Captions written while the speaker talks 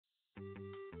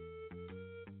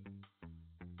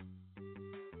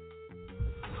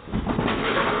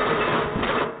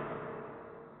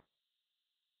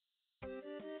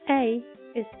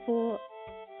is for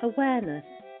awareness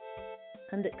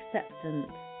and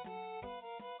acceptance.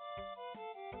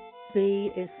 B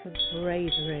is for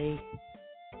bravery.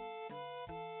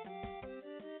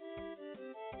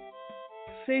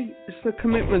 C is for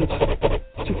commitment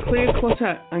to clear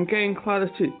clutter and gain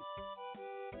clarity.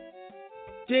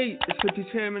 D is for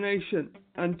determination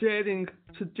and daring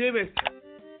to do it.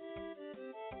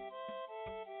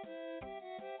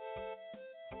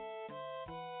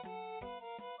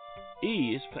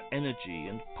 E is for energy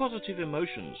and positive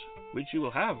emotions, which you will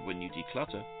have when you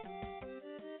declutter.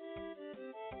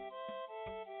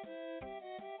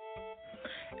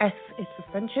 F is for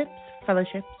friendships,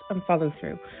 fellowships and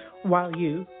follow-through while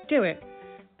you do it.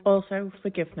 Also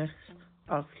forgiveness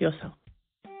of yourself.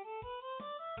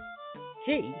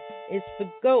 G is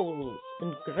for goals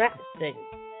and grafting,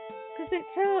 because it's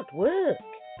hard work.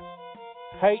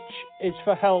 H is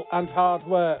for help and hard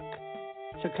work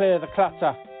to clear the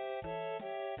clutter.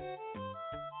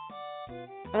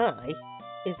 I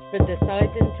is for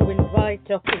deciding to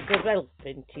invite offers of help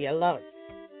into your life.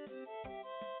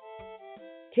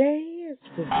 J is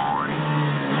for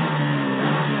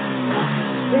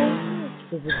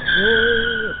the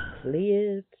joy of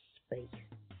cleared space.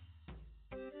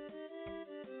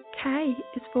 K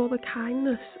is for the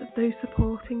kindness of those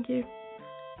supporting you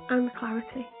and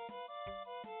clarity.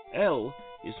 L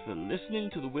is for listening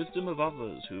to the wisdom of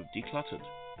others who have decluttered.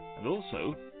 And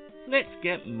also, let's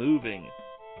get moving.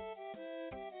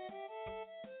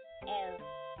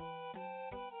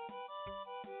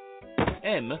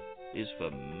 M is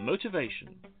for motivation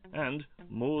and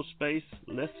more space,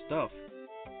 less stuff.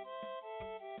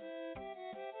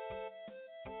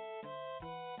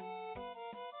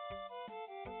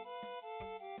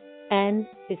 N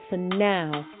is for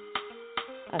now,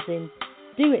 as in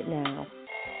do it now.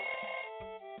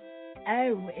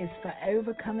 O is for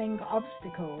overcoming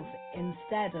obstacles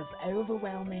instead of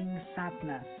overwhelming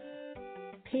sadness.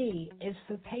 P is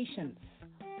for patience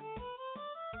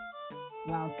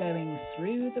while going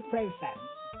through the process.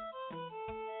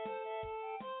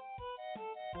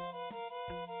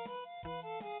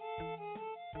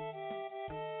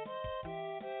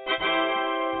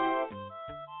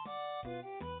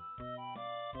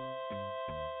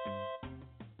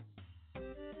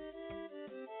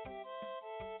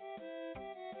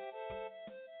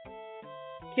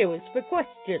 Q is for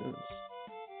questions,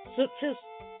 such as,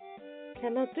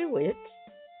 can I do it?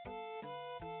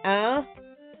 R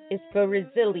is for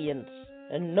resilience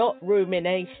and not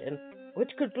rumination,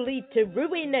 which could lead to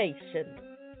ruination.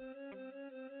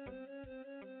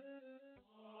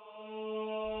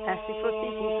 S is for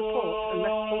seeking support and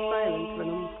restful silence for an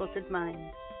uncluttered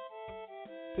mind.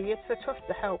 T is for trust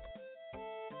to help.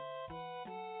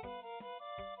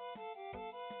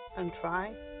 And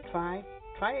try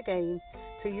again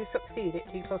till you succeed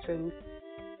at decluttering.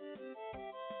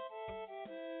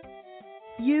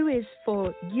 U is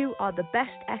for you are the best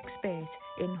expert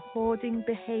in hoarding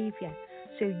behaviour,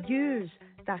 so use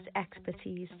that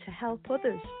expertise to help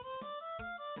others.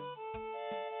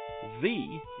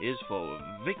 V is for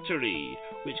victory,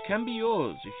 which can be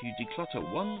yours if you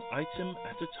declutter one item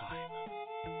at a time.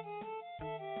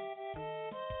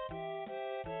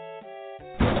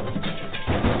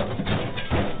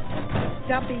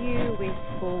 W is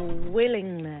for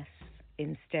willingness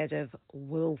instead of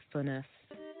willfulness.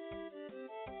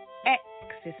 X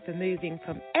is for moving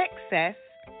from excess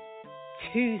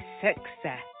to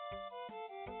success.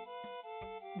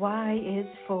 Y is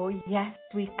for yes,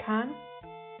 we can.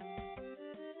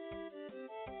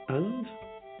 And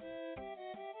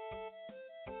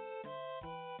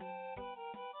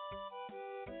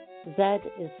Z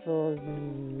is for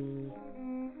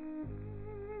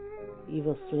you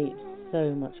will sleep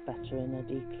so much better in a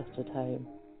decluttered home.